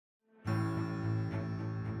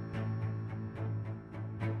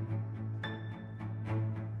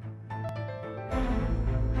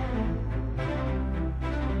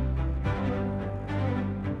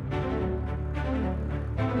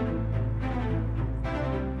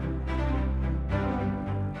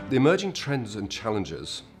The emerging trends and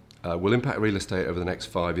challenges will impact real estate over the next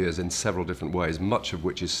 5 years in several different ways, much of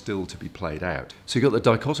which is still to be played out. So you've got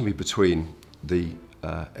the dichotomy between the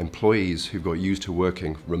employees who've got used to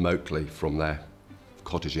working remotely from their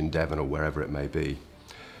cottage in Devon or wherever it may be,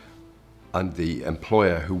 and the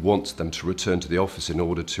employer who wants them to return to the office in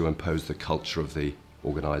order to impose the culture of the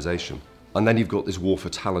organisation. And then you've got this war for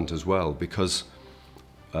talent as well, because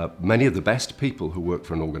many of the best people who work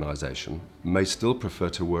for an organisation may still prefer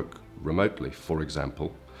to work remotely, for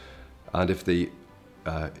example. And if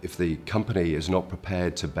the company is not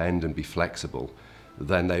prepared to bend and be flexible,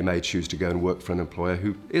 then they may choose to go and work for an employer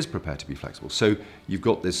who is prepared to be flexible. So you've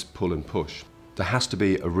got this pull and push. There has to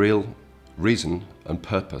be a real reason and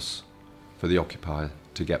purpose for the occupier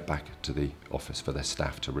to get back to the office, for their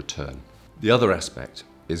staff to return. The other aspect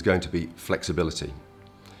is going to be flexibility,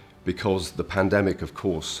 because the pandemic, of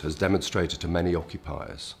course, has demonstrated to many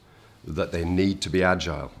occupiers that they need to be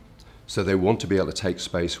agile. So they want to be able to take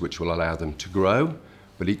space which will allow them to grow,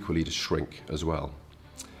 but equally to shrink as well.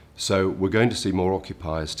 So we're going to see more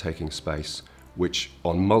occupiers taking space which,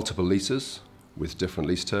 on multiple leases with different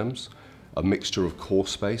lease terms, a mixture of core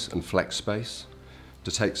space and flex space,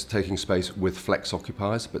 taking space with flex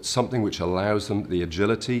occupiers, but something which allows them the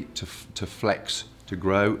agility to flex, to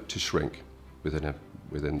grow, to shrink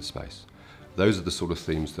within the space. Those are the sort of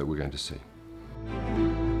themes that we're going to see.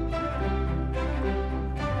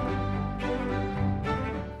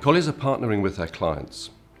 Colliers are partnering with their clients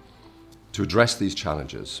to address these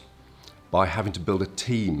challenges by having to build a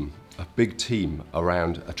team, a big team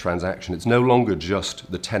around a transaction. It's no longer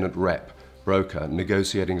just the tenant rep broker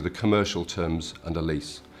negotiating the commercial terms and a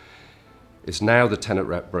lease. It's now the tenant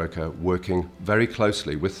rep broker working very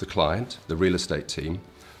closely with the client, the real estate team.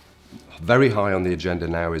 Very high on the agenda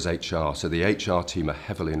now is HR, so the HR team are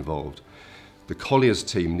heavily involved. The Colliers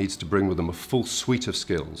team needs to bring with them a full suite of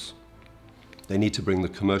skills. They need to bring the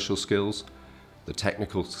commercial skills, the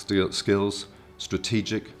technical skills,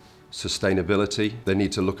 strategic, sustainability. They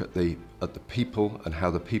need to look at the people and how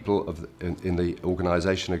the people in the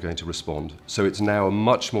organisation are going to respond. So it's now a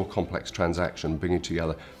much more complex transaction, bringing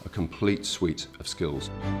together a complete suite of skills.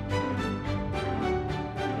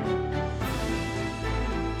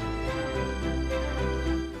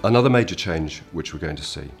 Another major change which we're going to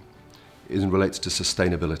see relates to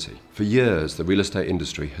sustainability. For years, the real estate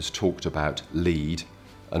industry has talked about LEED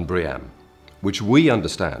and BREEAM, which we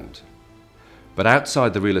understand. But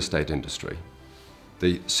outside the real estate industry,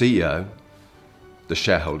 the CEO, the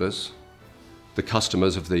shareholders, the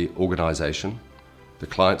customers of the organisation, the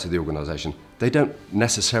clients of the organisation, they don't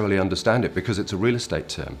necessarily understand it because it's a real estate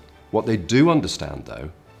term. What they do understand, though,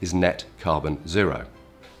 is net carbon zero.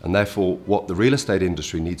 And therefore, what the real estate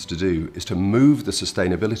industry needs to do is to move the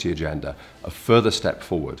sustainability agenda a further step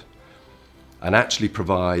forward and actually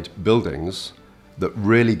provide buildings that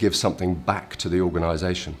really give something back to the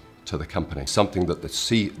organisation, to the company, something that the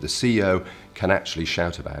CEO can actually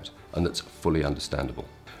shout about and that's fully understandable.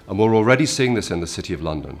 And we're already seeing this in the City of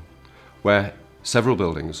London, where several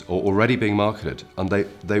buildings are already being marketed, and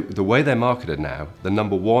the way they're marketed now, the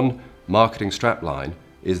number one marketing strapline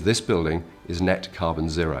is this building is net carbon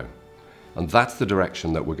zero. And that's the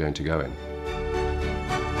direction that we're going to go in.